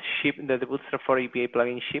Bootstrap that the Bootstrap for API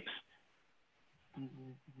plugin ships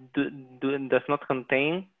does not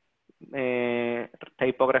contain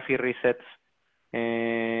typography resets,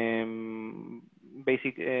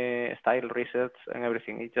 basic style resets, and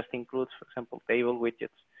everything. It just includes, for example, table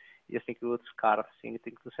widgets. It just includes cards. It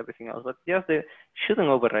includes everything else. But just shouldn't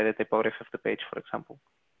override the typography of the page, for example.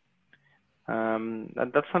 And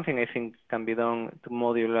that's something I think can be done to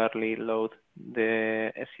modularly load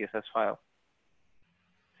the SCSS file.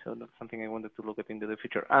 So that's something I wanted to look at into the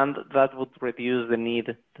future. And that would reduce the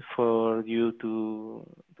need for you to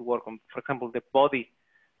work on, for example, the body,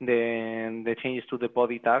 the changes to the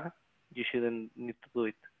body tag. You shouldn't need to do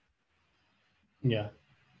it. Yeah.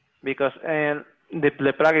 Because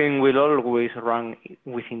the plugin will always run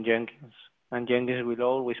within Jenkins. And Jenkins will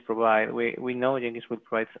always provide, we know Jenkins will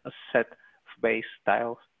provide a set of base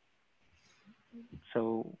styles.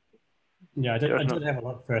 So yeah, I did have a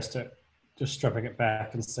look first at just stripping it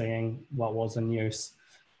back and seeing what was in use.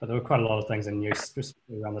 But there were quite a lot of things in use,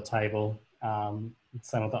 especially around the table, some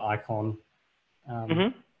of the icon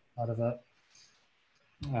part of it.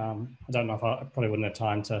 I don't know if I probably wouldn't have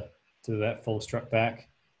time to do that full strip back.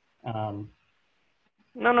 No,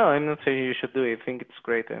 I'm not saying you should do it. I think it's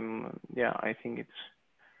great. Yeah, I think it's...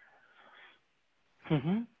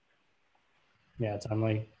 Yeah, it's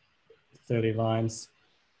only 30 lines.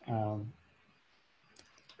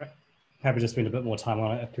 Happy to spend a bit more time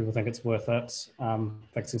on it if people think it's worth it,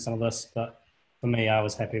 fixing some of this. But for me, I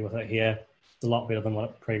was happy with it here. It's a lot better than what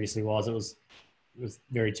it previously was. It was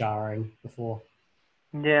very jarring before.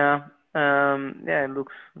 Yeah, yeah, it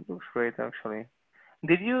looks great actually.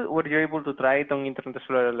 Were you able to try it on Internet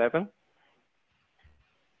Explorer 11?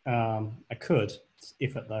 I could. It's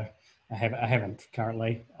effort though. I haven't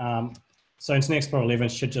currently. So Internet Explorer 11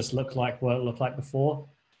 should just look like what it looked like before.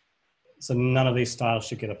 So none of these styles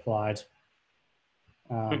should get applied.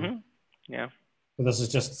 Yeah. But this is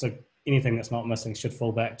just anything that's not missing should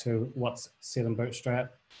fall back to what's set in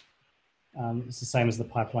Bootstrap. It's the same as the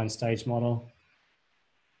pipeline stage model.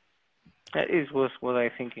 It was what I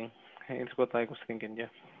thinking. It's what I was thinking. Yeah.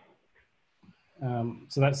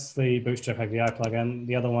 So that's the Bootstrap API plugin.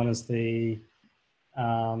 The other one is the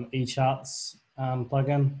eCharts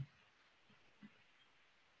plugin.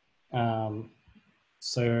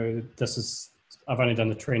 So this is, I've only done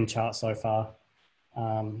the trend chart so far,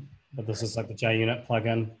 but this is like the JUnit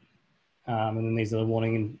plugin. And then these are the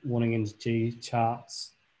warning NG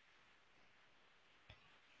charts.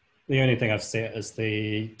 The only thing I've set is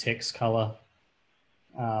the text color.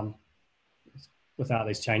 The without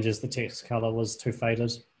these changes, the text color was too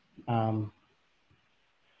faded. And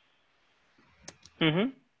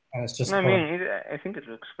it's just. I mean, I think it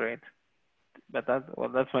looks great, but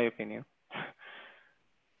that's my opinion.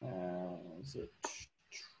 Is it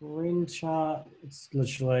trend chart? It's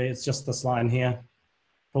just this line here.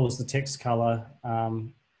 Pulls the text color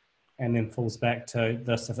and then falls back to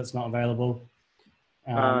this if it's not available.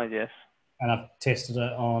 Yes. And I've tested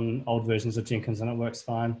it on old versions of Jenkins and it works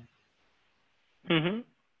fine.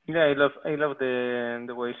 Yeah, I love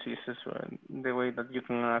the way CSS, the way that you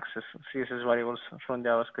can access CSS variables from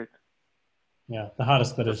JavaScript. Yeah, the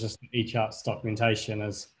hardest bit is just eChart's documentation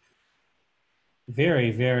is very,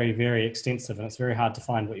 very, very extensive, and it's very hard to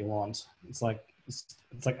find what you want. It's like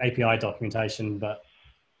API documentation, but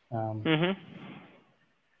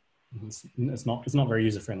it's not very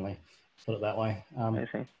user friendly. Put it that way. I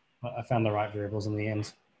see. But I found the right variables in the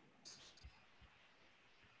end.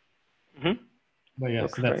 But yeah,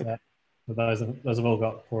 so that's that. So those have all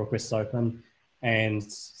got pull requests open, and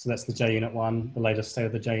so that's the JUnit one. The latest state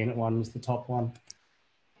of the JUnit one is the top one,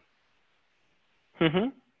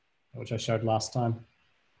 which I showed last time.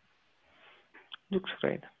 Looks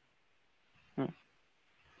great. I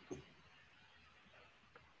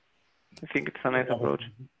think it's a nice approach.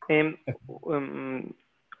 I'm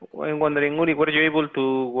wondering, Uri, were you able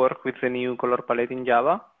to work with the new color palette in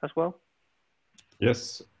Java as well?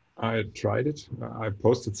 Yes, I tried it. I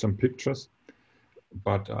posted some pictures,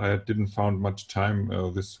 but I didn't find much time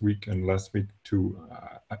this week and last week to.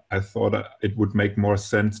 I thought it would make more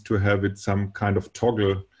sense to have it some kind of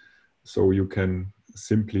toggle, so you can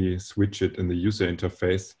simply switch it in the user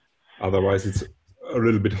interface. Otherwise, it's a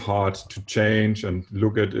little bit hard to change and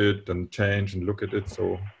look at it and change and look at it.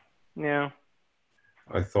 So yeah,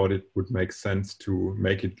 I thought it would make sense to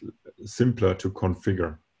make it simpler to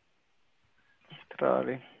configure.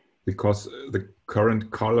 Totally. Because the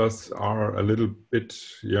current colors are a little bit,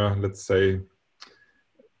 yeah, let's say,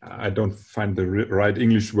 I don't find the right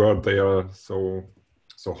English word. They are so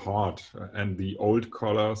hard, and the old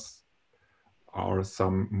colors are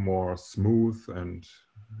some more smooth and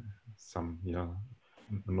some, yeah,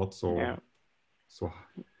 not so. Yeah. So.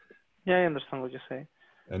 Yeah, I understand what you say.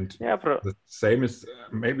 And yeah, the same is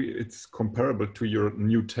maybe it's comparable to your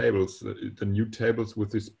new tables. The new tables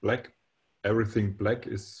with this black, everything black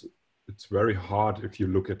it's very hard if you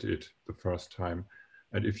look at it the first time.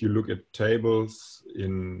 And if you look at tables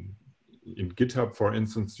in GitHub, for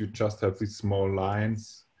instance, you just have these small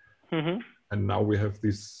lines. And now we have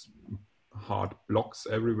these hard blocks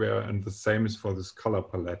everywhere. And the same is for this color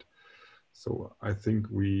palette. So I think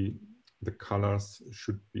the colors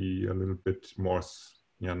should be a little bit more,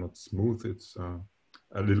 yeah, not smooth. It's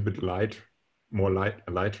a little bit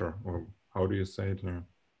lighter, or how do you say it?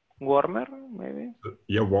 Warmer, maybe?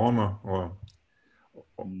 Yeah, warmer or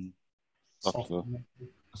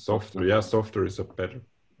softer. Yeah, softer is a better.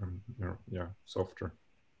 Yeah, softer.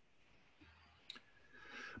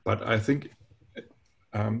 But I think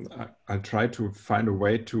I'll try to find a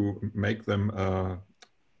way to make them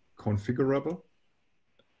configurable.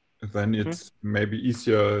 Then it's maybe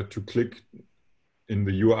easier to click in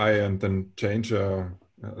the UI and then change a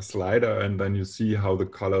slider, and then you see how the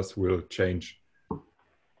colors will change.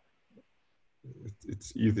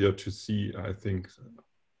 It's easier to see, I think,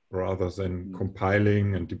 rather than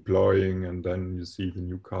compiling and deploying, and then you see the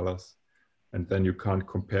new colors, and then you can't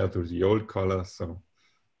compare to the old colors. So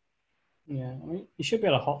yeah, I mean, you should be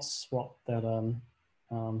able to hot swap that.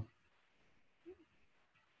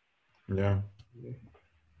 Yeah.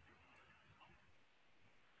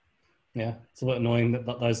 Yeah, it's a bit annoying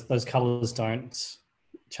that those colors don't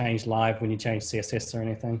change live when you change CSS or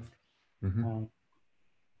anything.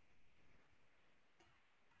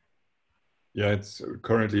 Yeah,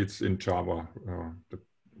 currently it's in Java,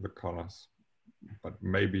 the colors, but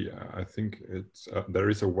maybe I think there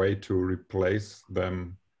is a way to replace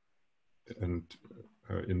them and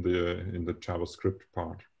in the JavaScript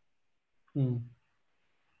part.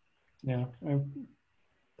 Yeah,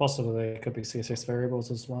 possibly there could be CSS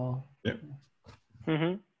variables as well. Yeah.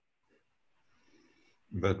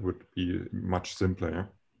 That would be much simpler.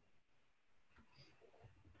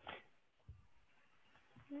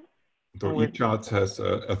 Yeah. So eCharts has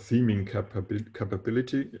a theming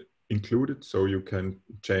capability included, so you can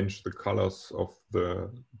change the colors of the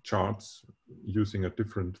charts using a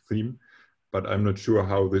different theme, but I'm not sure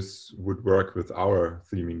how this would work with our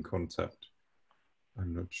theming concept.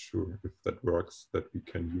 I'm not sure if that works, that we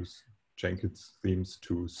can use Jenkins themes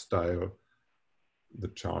to style the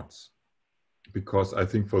charts. Because I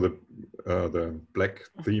think for the black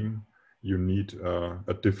theme, you need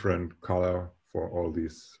a different color for all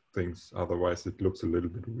these things. Otherwise, it looks a little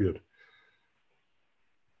bit weird.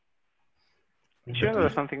 Sure,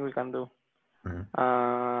 there's something we can do. Yeah.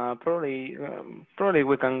 Probably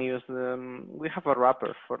we can use we have a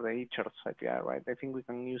wrapper for the eCharts API, right? I think we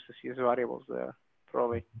can use the CS variables there,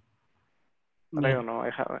 probably. But I don't know.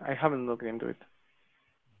 I haven't looked into it.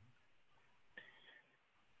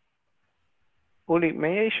 Uli,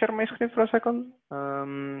 may I share my screen for a second?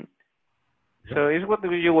 So is what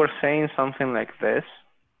you were saying something like this?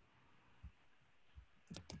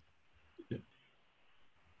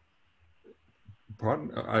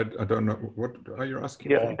 Pardon? I don't know. What are you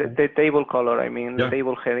asking? Yeah, the table color, I mean, Yeah. the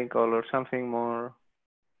table heading color, something more.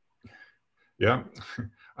 Yeah,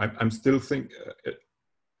 I'm still thinking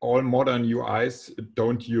all modern UIs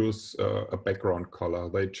don't use a background color.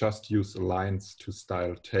 They just use lines to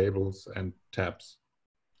style tables and tabs.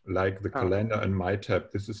 Like the calendar and my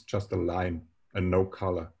tab, this is just a line and no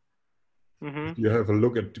color. If you have a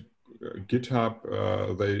look at GitHub,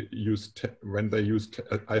 they use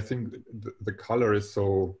I think the color is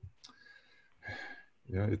so,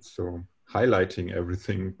 yeah, it's so highlighting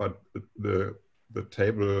everything, but the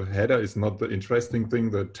table header is not the interesting thing.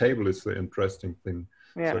 The table is the interesting thing.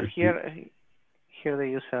 Yeah, so here they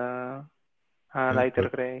use a lighter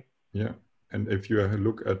gray. Yeah, and if you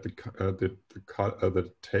look at the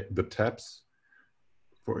tabs,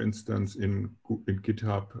 for instance, in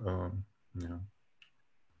GitHub,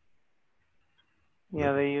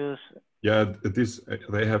 yeah, they use. Yeah,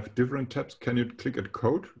 they have different tabs. Can you click at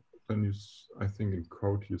code? Then I think in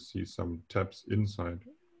code you see some tabs inside.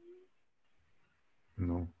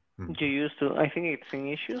 No. You used to. I think it's in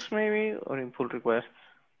issues maybe or in pull requests.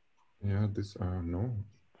 Yeah, this no.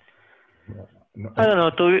 I don't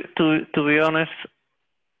know. To be honest,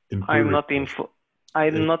 I'm not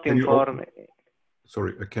informed.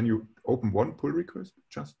 Sorry, can you open one pull request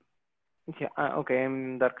just? Yeah. Okay.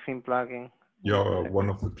 I'm dark theme plugging. Yeah, one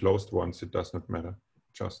of the closed ones. It does not matter.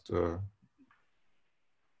 Just.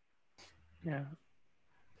 Yeah.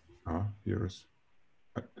 Here is,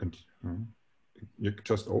 and you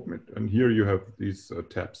just open it, and here you have these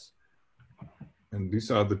tabs. And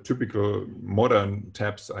these are the typical modern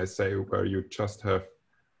tabs, I say, where you just have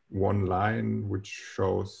one line which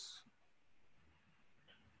shows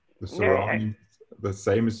the surroundings. The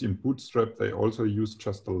same as in Bootstrap, they also use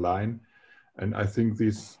just a line. And I think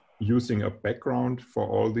this using a background for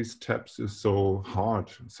all these tabs is so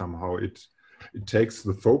hard somehow. It takes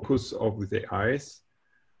the focus of the eyes,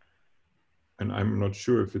 and I'm not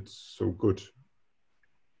sure if it's so good.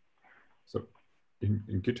 So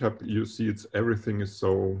in GitHub, you see everything is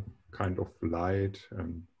so kind of light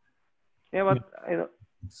and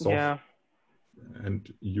soft. Yeah.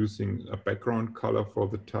 And using a background color for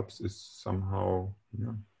the tabs is somehow,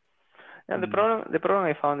 yeah. Yeah, the problem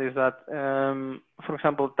I found is that, for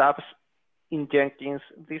example, tabs in Jenkins,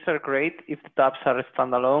 these are great if the tabs are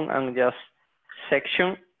standalone and just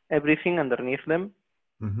section everything underneath them.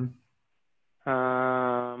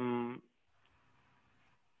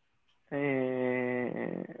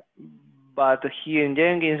 But here in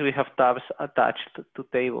Jenkins, we have tabs attached to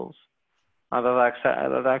tables. And that's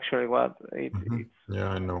actually what it's. Yeah,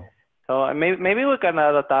 I know. So maybe we can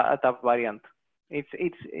add a tab variant.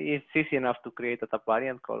 It's easy enough to create a tab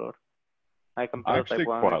variant color. I actually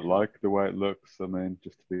quite like the way it looks. I mean,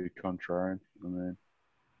 just to be contrarian.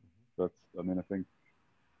 I think.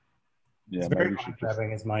 Yeah, maybe we should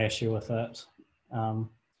grabbing is my issue with it.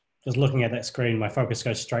 Just looking at that screen, my focus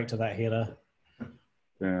goes straight to that header.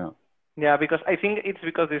 Yeah. Yeah, because I think it's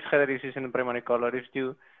because this header is using primary color.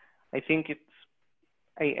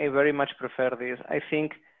 I very much prefer this. I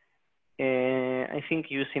think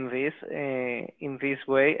using this in this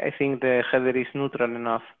way, I think the header is neutral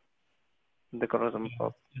enough. The colors on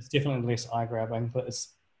top. It's definitely less eye grabbing, but it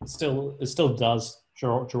still does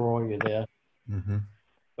draw you there.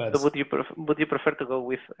 But so would you prefer to go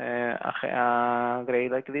with a gray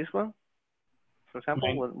like this one, for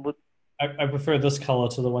example? I prefer this color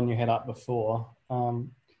to the one you had up before.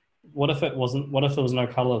 What if it wasn't? What if there was no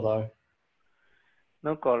color though?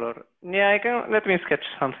 No color. Yeah, I can. Let me sketch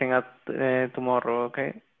something at tomorrow,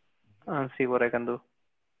 okay, and see what I can do.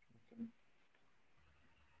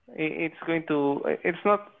 It's going to. It's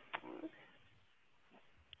not.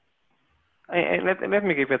 Let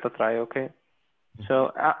me give it a try, okay.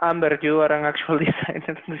 So Amber, you are an actual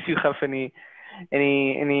designer. Do you have any?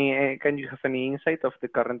 Can you have any insight of the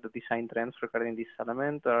current design trends regarding this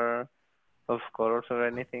element or of colors or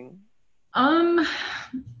anything? I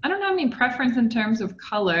don't have any preference in terms of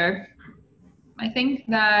color. I think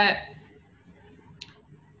that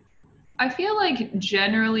I feel like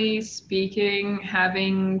generally speaking,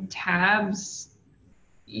 having tabs,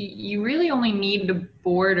 you really only need the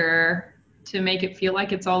border to make it feel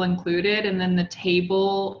like it's all included, and then the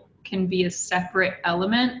table can be a separate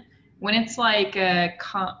element. When it's like a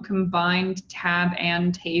combined tab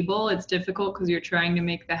and table, it's difficult because you're trying to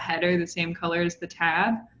make the header the same color as the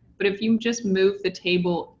tab. But if you just move the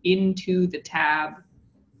table into the tab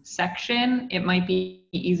section, it might be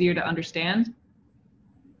easier to understand.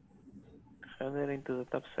 Header into the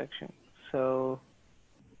tab section. So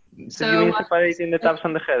you So mean separating the tabs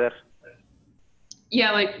and the headers?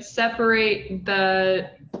 yeah, like separate the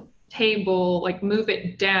table, like move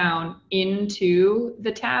it down into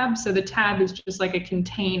the tab. So the tab is just like a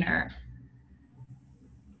container.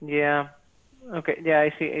 Yeah. Okay. Yeah,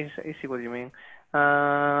 I see what you mean.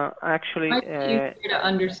 Actually, Might be easier to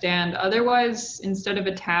understand. Otherwise, instead of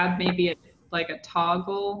a tab, maybe like a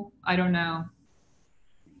toggle. I don't know.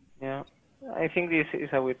 yeah, I think this is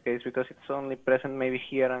a weird case because it's only present maybe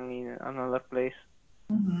here and in another place.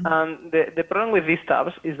 Mm-hmm. And the problem with these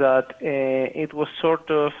tabs is that it was sort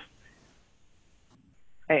of.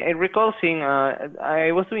 I recall seeing.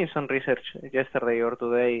 I was doing some research yesterday or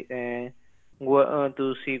today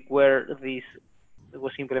to see where this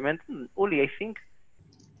was implemented. Uli, I think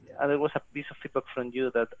there was a piece of feedback from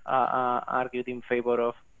you that argued in favor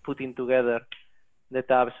of putting together the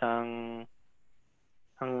tabs and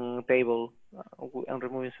table and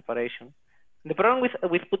removing separation. The problem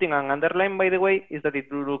with putting an underline, by the way, is that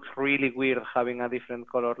it looks really weird having a different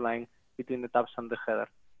color line between the tabs and the header.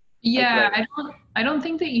 Yeah, I don't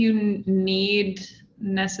think that you need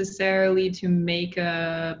necessarily to make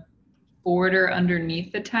a border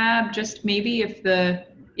underneath the tab. Just maybe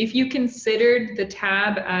if you considered the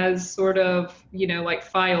tab as sort of, you know, like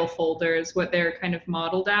file folders, what they're kind of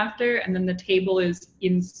modeled after, and then the table is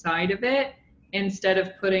inside of it, instead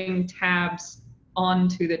of putting tabs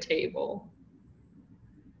onto the table.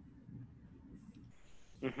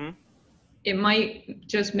 Mm-hmm. It might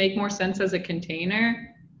just make more sense as a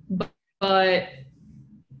container, but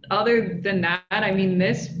other than that, I mean,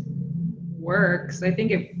 this works. I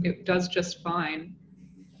think it does just fine.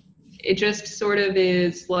 It just sort of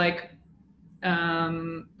is like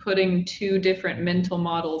putting two different mental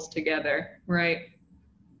models together, right?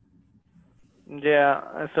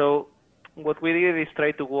 Yeah, so what we did is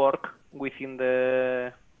try to work within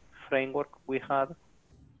the framework we had.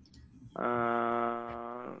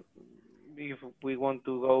 If we want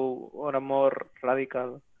to go on a more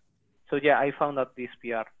radical. So yeah, I found out this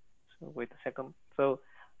PR. So wait a second. So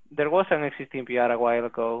there was an existing PR a while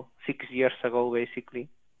ago, 6 years ago, basically,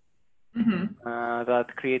 that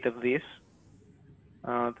created this.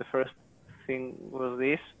 The first thing was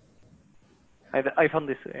this. I found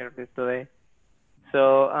this earlier today.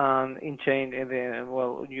 So in chain,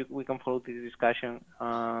 well, we can follow this discussion.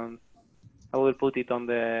 I will put it on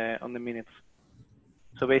the minutes.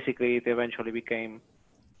 So basically, it eventually became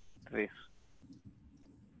this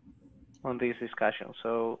on this discussion.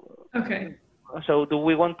 So Okay. So do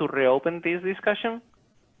we want to reopen this discussion?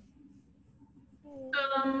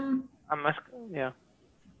 I'm asking, yeah.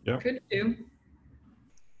 Yeah. Could do.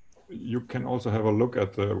 You can also have a look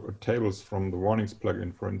at the tables from the warnings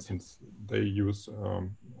plugin. For instance, they use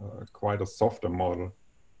quite a softer model.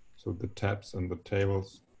 So the tabs and the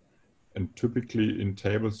tables. And typically in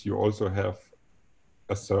tables, you also have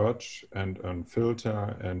a search and a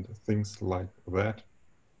filter and things like that,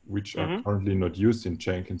 which are currently not used in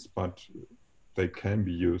Jenkins, but they can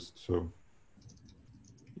be used. So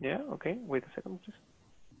yeah, okay, wait a second, please.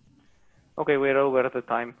 Okay, we're over the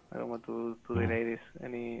time. I don't want to delay this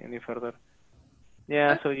any further.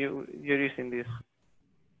 Yeah, so you're using this.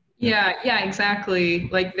 Yeah, exactly.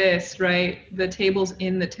 Like this, right? The table's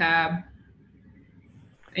in the tab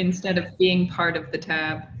instead of being part of the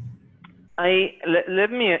tab. Let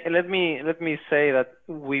me say that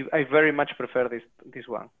I very much prefer this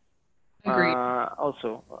one. Agreed.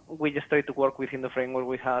 Also, we just try to work within the framework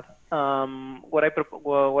we had. What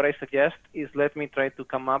I suggest is let me try to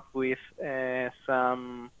come up with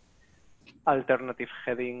some alternative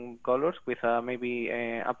heading colors with maybe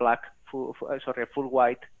a full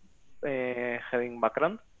white heading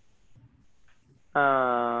background,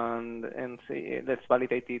 and see, let's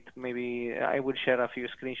validate it. Maybe I will share a few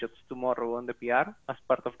screenshots tomorrow on the PR as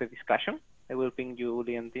part of the discussion. I will ping you,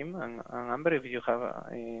 Uli and Tim and Amber, if you have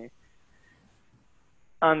a.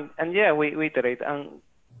 And yeah, we iterate, and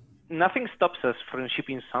nothing stops us from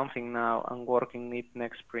shipping something now and working it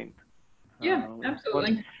next sprint. Yeah,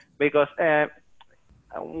 absolutely. Because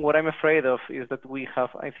what I'm afraid of is that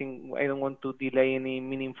I don't want to delay any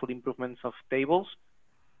meaningful improvements of tables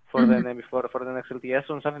for the next LTS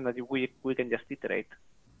on something that we can just iterate.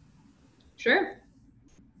 Sure.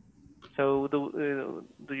 So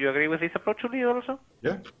do you agree with this approach, Uli, also?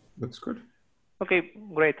 Yeah, that's good. Okay,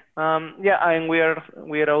 great. Yeah, and we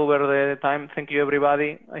are over the time. Thank you,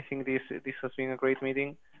 everybody. I think this has been a great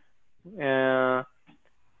meeting. And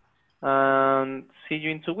see you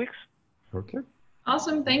in 2 weeks. Okay.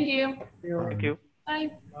 Awesome. Thank you. Thank you. Bye.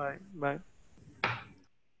 Bye. Bye.